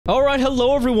Alright,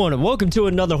 hello everyone, and welcome to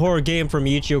another horror game from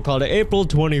Ichio called April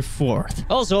 24th.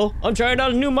 Also, I'm trying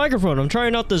out a new microphone. I'm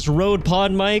trying out this Rode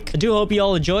Pod mic. I do hope you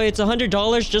all enjoy it. It's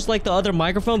 $100 just like the other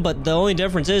microphone, but the only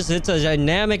difference is it's a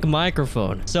dynamic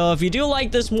microphone. So if you do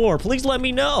like this more, please let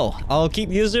me know. I'll keep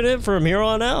using it from here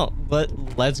on out.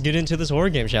 But let's get into this horror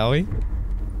game, shall we?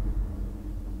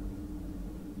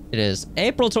 It is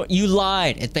April 20... You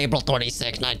lied. It's April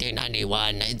 26,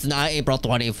 1991. It's not April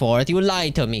 24th. You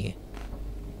lied to me.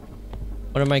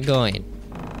 Where am I going?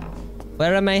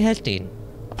 Where am I heading?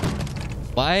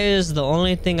 Why is the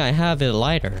only thing I have a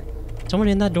lighter? Someone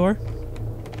in that door?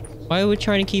 Why are we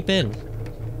trying to keep in?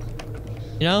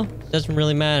 You know? Doesn't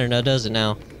really matter now, does it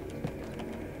now?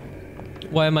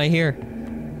 Why am I here?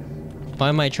 Why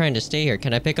am I trying to stay here?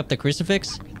 Can I pick up the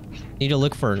crucifix? Need to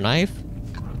look for a knife?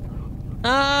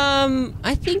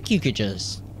 I think you could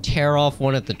just tear off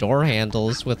one of the door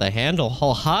handles with a handle.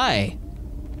 Oh, hi!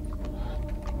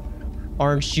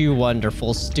 Aren't you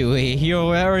wonderful, Stewie?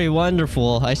 You're very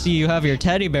wonderful. I see you have your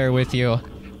teddy bear with you.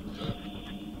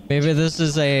 Maybe this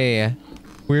is a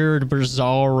weird,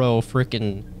 bizarro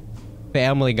freaking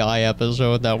Family Guy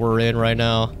episode that we're in right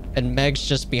now. And Meg's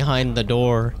just behind the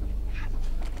door.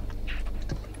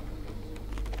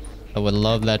 I would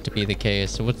love that to be the case.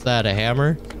 So what's that, a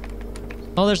hammer?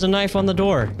 Oh, there's a knife on the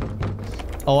door.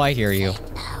 Oh, I hear you.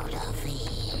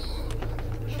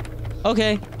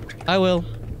 Okay, I will.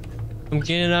 I'm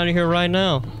getting out of here right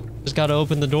now. Just gotta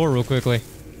open the door real quickly.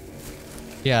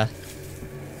 Yeah.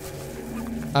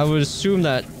 I would assume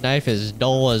that knife is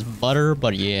dull as butter,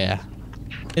 but yeah.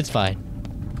 It's fine.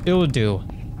 It will do.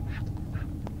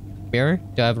 Mirror?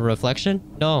 Do I have a reflection?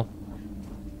 No.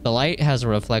 The light has a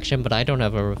reflection, but I don't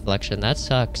have a reflection. That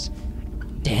sucks.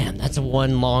 Damn, that's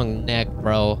one long neck,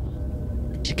 bro.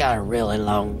 She got a really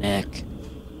long neck.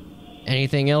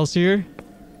 Anything else here?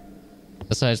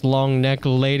 Besides long neck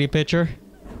lady picture?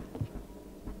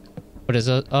 What is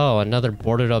it? Oh, another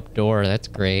boarded up door. That's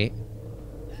great.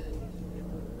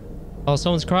 Oh,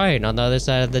 someone's crying on the other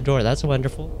side of the door. That's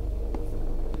wonderful.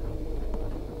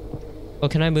 Oh,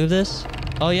 can I move this?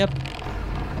 Oh, yep.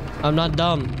 I'm not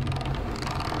dumb.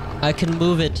 I can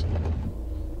move it.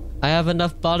 I have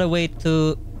enough body weight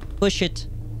to push it.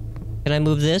 Can I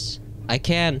move this? I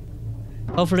can.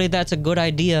 Hopefully that's a good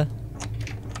idea.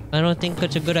 I don't think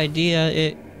it's a good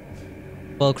idea.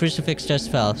 Well, crucifix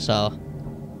just fell, so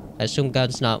I assume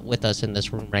God's not with us in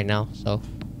this room right now, so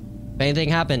if anything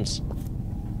happens,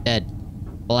 dead.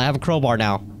 Well, I have a crowbar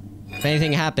now. If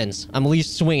anything happens, I'm at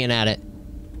least swinging at it.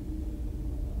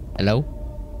 Hello?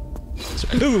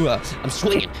 Ooh, I'm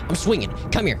swinging.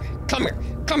 Come here.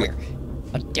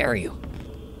 How dare you?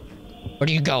 Where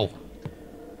do you go?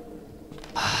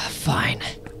 Fine.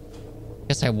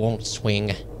 Guess I won't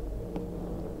swing.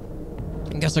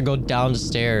 I guess I'll go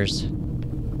downstairs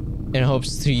in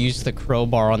hopes to use the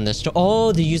crowbar on this door.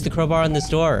 Oh, to use the crowbar on this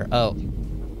door. Oh.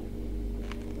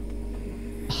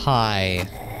 Hi.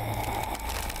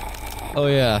 Oh,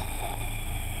 yeah.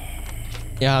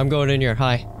 Yeah, I'm going in here.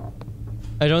 Hi.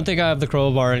 I don't think I have the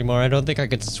crowbar anymore. I don't think I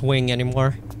could swing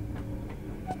anymore.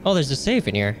 Oh, there's a safe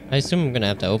in here. I assume I'm gonna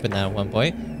have to open that at one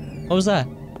point. What was that?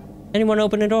 Anyone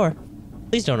open a door?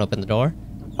 Please don't open the door.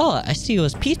 Oh, I see it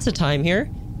was pizza time here.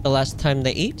 The last time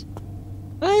they ate.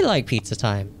 I like pizza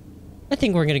time. I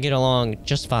think we're gonna get along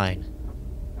just fine.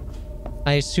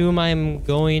 I assume I'm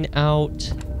going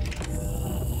out.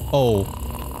 Oh.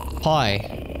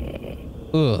 Hi.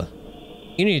 Ugh.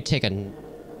 You need to take a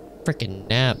freaking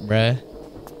nap, bruh.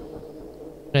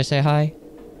 Can I say hi?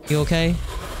 You okay?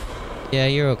 Yeah,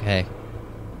 you're okay.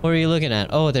 What are you looking at?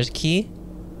 Oh, there's a key?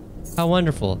 How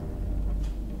wonderful.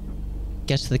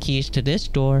 Guess the keys to this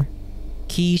door.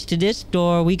 Keys to this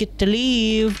door. We get to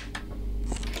leave.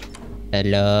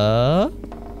 Hello?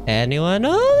 Anyone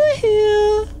over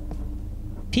here?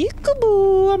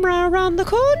 Peekaboo, I'm right around the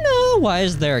corner. Why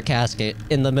is there a casket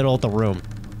in the middle of the room?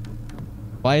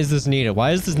 Why is this needed?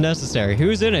 Why is this necessary?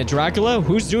 Who's in it? Dracula?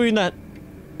 Who's doing that?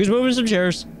 Who's moving some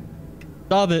chairs?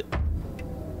 Stop it.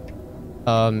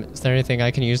 Is there anything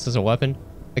I can use as a weapon?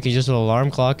 I could use an alarm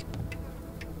clock.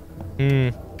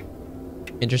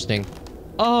 Interesting.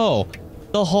 Oh!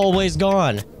 The hallway's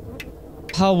gone!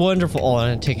 How wonderful. Oh,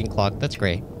 and a ticking clock. That's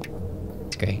great.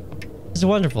 That's great. This is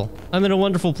wonderful. I'm in a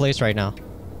wonderful place right now.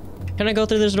 Can I go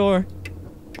through this door?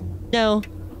 No.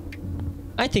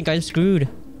 I think I'm screwed.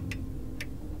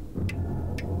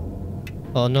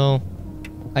 Oh no.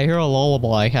 I hear a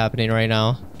lullaby happening right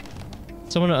now.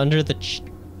 Someone under the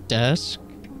desk?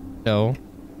 No.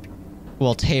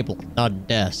 Well, table, not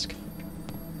desk.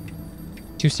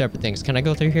 Two separate things. Can I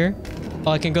go through here? Oh,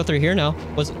 I can go through here now.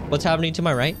 What's happening to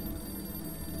my right?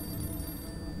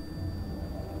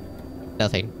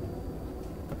 Nothing.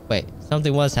 Wait,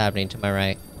 something was happening to my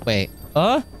right. Wait.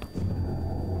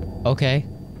 Okay.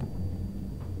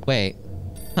 Wait.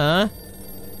 Huh?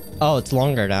 Oh, it's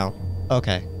longer now.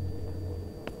 Okay.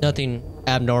 Nothing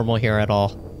abnormal here at all.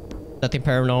 Nothing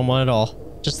paranormal at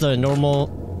all. Just a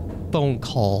normal phone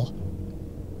call.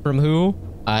 From who?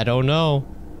 I don't know.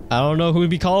 I don't know who'd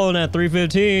be calling at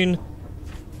 3:15.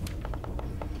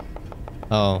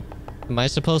 Oh. Am I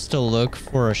supposed to look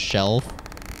for a shelf?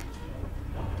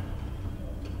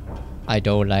 I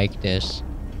don't like this.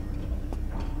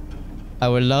 I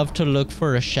would love to look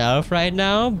for a shelf right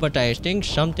now, but I think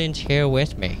something's here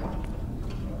with me.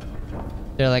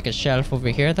 Is there like a shelf over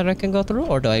here that I can go through?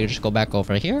 Or do I just go back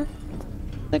over here?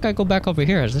 I think I go back over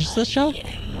here. Is this the shelf?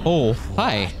 Oh,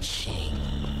 hi.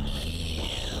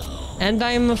 And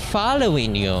I'm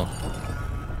following you.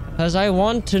 Because I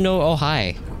want to know... Oh,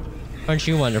 hi. Aren't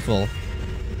you wonderful?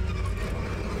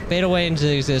 Fade away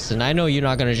into existence. I know you're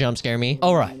not going to jump scare me.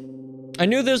 Alright. I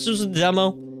knew this was a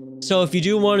demo. So if you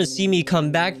do want to see me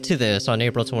come back to this on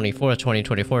April 24th,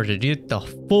 2024 to do the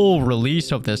full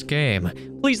release of this game,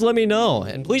 please let me know.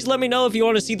 And please let me know if you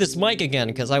want to see this mic again,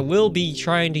 because I will be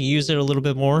trying to use it a little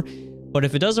bit more. But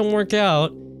if it doesn't work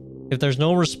out, if there's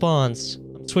no response,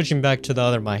 I'm switching back to the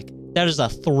other mic. That is a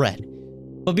threat.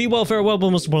 But be well, farewell,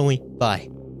 but most importantly, bye.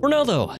 For now though,